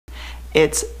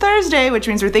It's Thursday, which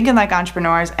means we're thinking like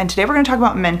entrepreneurs, and today we're going to talk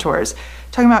about mentors.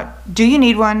 Talking about, do you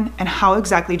need one, and how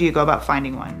exactly do you go about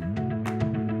finding one?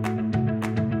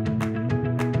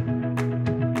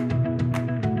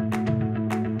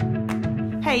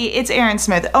 Hey, it's Erin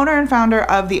Smith, owner and founder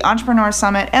of the Entrepreneur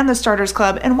Summit and the Starters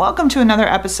Club, and welcome to another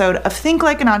episode of Think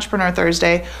Like an Entrepreneur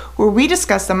Thursday, where we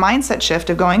discuss the mindset shift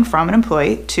of going from an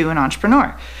employee to an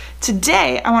entrepreneur.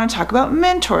 Today, I want to talk about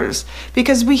mentors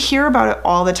because we hear about it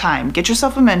all the time. Get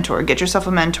yourself a mentor, get yourself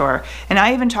a mentor. And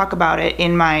I even talk about it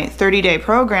in my 30-day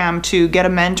program to get a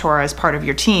mentor as part of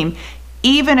your team,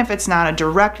 even if it's not a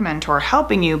direct mentor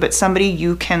helping you, but somebody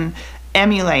you can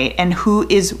emulate and who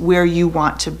is where you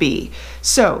want to be.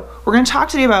 So we're going to talk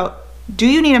today about, do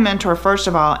you need a mentor, first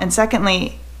of all? And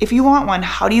secondly, if you want one,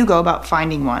 how do you go about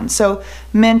finding one? So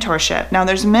mentorship. Now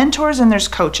there's mentors and there's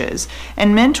coaches,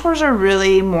 and mentors are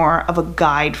really more of a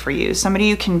guide for you, somebody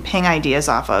you can ping ideas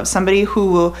off of, somebody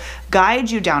who will guide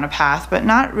you down a path, but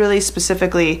not really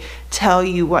specifically tell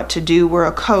you what to do, where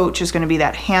a coach is going to be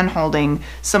that hand-holding,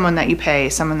 someone that you pay,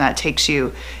 someone that takes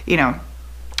you,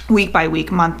 week by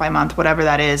week, month by month, whatever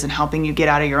that is, and helping you get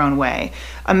out of your own way.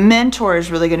 A mentor is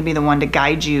really going to be the one to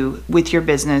guide you with your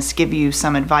business, give you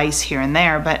some advice here and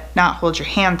there, but not hold your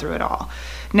hand through it all.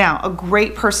 Now, a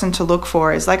great person to look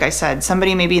for is, like I said,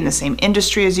 somebody maybe in the same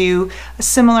industry as you, a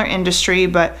similar industry,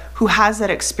 but who has that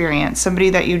experience, somebody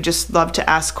that you just love to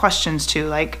ask questions to,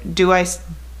 like, do I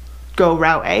go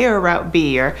route A or route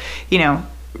B, or,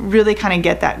 really kind of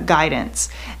get that guidance.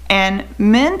 And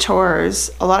mentors,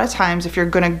 a lot of times, if you're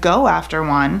going to go after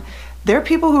one, they're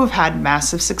people who have had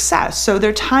massive success. So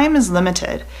their time is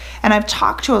limited. And I've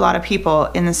talked to a lot of people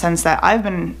in the sense that I've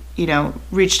been,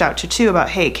 reached out to too about,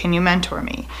 hey, can you mentor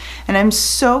me? And I'm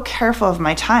so careful of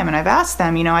my time. And I've asked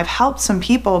them, I've helped some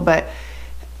people, but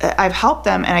I've helped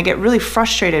them and I get really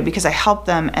frustrated because I help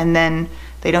them and then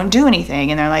they don't do anything.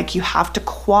 And they're like, you have to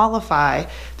qualify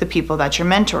the people that you're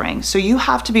mentoring. So you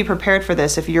have to be prepared for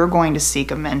this if you're going to seek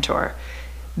a mentor.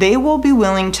 They will be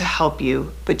willing to help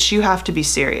you, but you have to be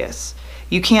serious.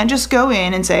 You can't just go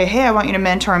in and say, hey, I want you to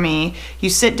mentor me. You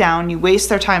sit down, you waste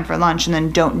their time for lunch, and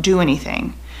then don't do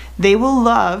anything. They will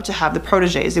love to have the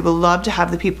proteges. They will love to have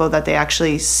the people that they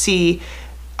actually see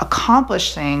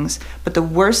accomplish things, but the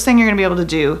worst thing you're going to be able to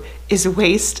do is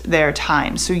waste their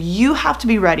time. So you have to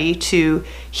be ready to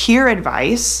hear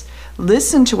advice,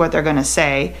 listen to what they're going to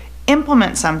say,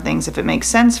 implement some things if it makes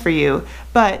sense for you,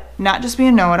 but not just be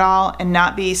a know-it-all and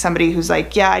not be somebody who's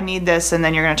like, yeah, I need this, and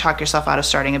then you're going to talk yourself out of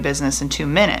starting a business in 2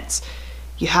 minutes.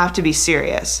 You have to be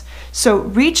serious. So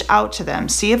reach out to them.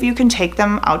 See if you can take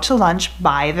them out to lunch,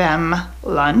 buy them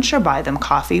lunch or buy them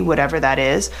coffee, whatever that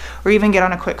is, or even get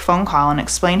on a quick phone call and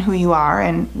explain who you are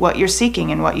and what you're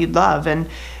seeking and what you'd love. And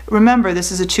remember,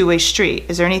 this is a two-way street.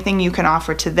 Is there anything you can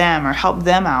offer to them or help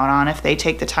them out on if they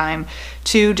take the time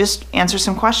to just answer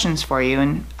some questions for you?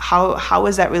 And how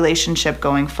is that relationship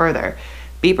going further?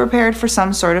 Be prepared for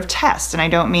some sort of test. And I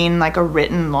don't mean like a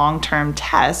written long-term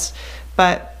test,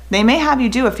 but they may have you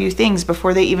do a few things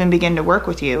before they even begin to work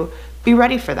with you. Be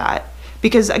ready for that.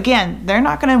 Because again, they're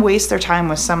not going to waste their time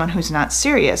with someone who's not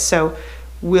serious. So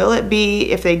will it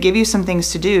be, if they give you some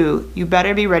things to do, you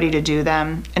better be ready to do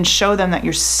them and show them that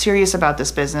you're serious about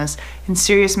this business and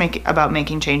serious about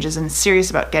making changes and serious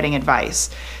about getting advice.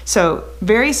 So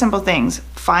very simple things.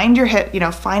 Find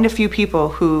find a few people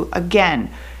who, again,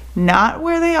 not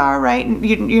where they are, right?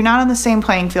 You're not on the same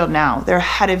playing field now. They're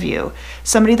ahead of you.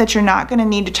 Somebody that you're not going to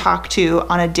need to talk to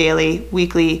on a daily,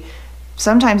 weekly,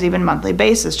 sometimes even monthly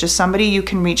basis. Just somebody you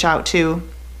can reach out to,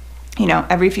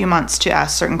 every few months to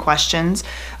ask certain questions,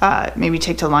 maybe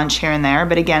take to lunch here and there.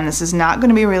 But again, this is not going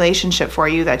to be a relationship for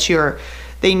you that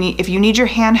if you need your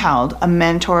hand held, a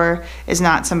mentor is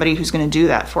not somebody who's going to do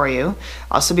that for you.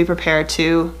 Also be prepared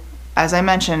to, as I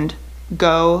mentioned,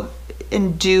 go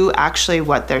and do actually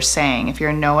what they're saying. If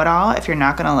you're a know-it-all, if you're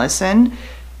not going to listen,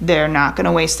 they're not going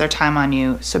to waste their time on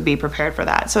you. So be prepared for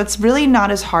that. So it's really not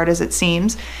as hard as it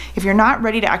seems. If you're not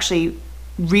ready to actually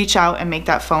reach out and make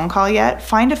that phone call yet,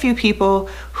 find a few people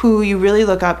who you really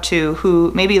look up to,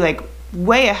 who maybe like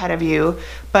way ahead of you,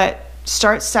 but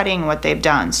start studying what they've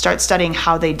done. Start studying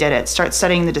how they did it. Start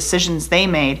studying the decisions they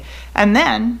made. And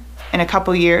then in a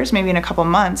couple years, maybe in a couple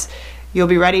months, you'll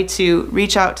be ready to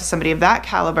reach out to somebody of that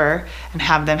caliber and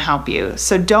have them help you.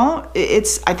 So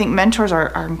I think mentors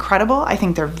are incredible. I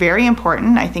think they're very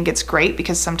important. I think it's great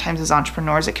because sometimes as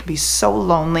entrepreneurs, it can be so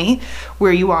lonely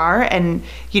where you are, and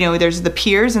there's the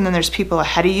peers and then there's people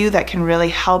ahead of you that can really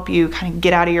help you kind of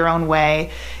get out of your own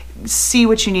way, see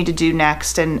what you need to do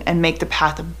next and make the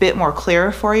path a bit more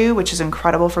clearer for you, which is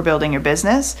incredible for building your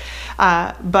business.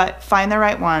 But find the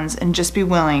right ones and just be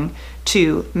willing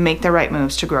to make the right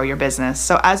moves to grow your business.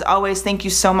 So as always, thank you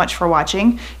so much for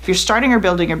watching. If you're starting or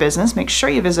building your business, make sure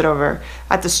you visit over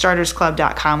at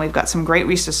thestartersclub.com. We've got some great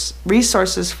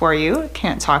resources for you.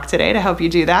 Can't talk today to help you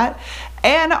do that.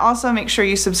 And also make sure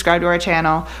you subscribe to our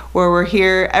channel, where we're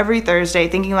here every Thursday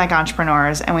thinking like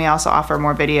entrepreneurs, and we also offer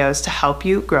more videos to help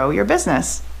you grow your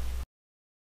business.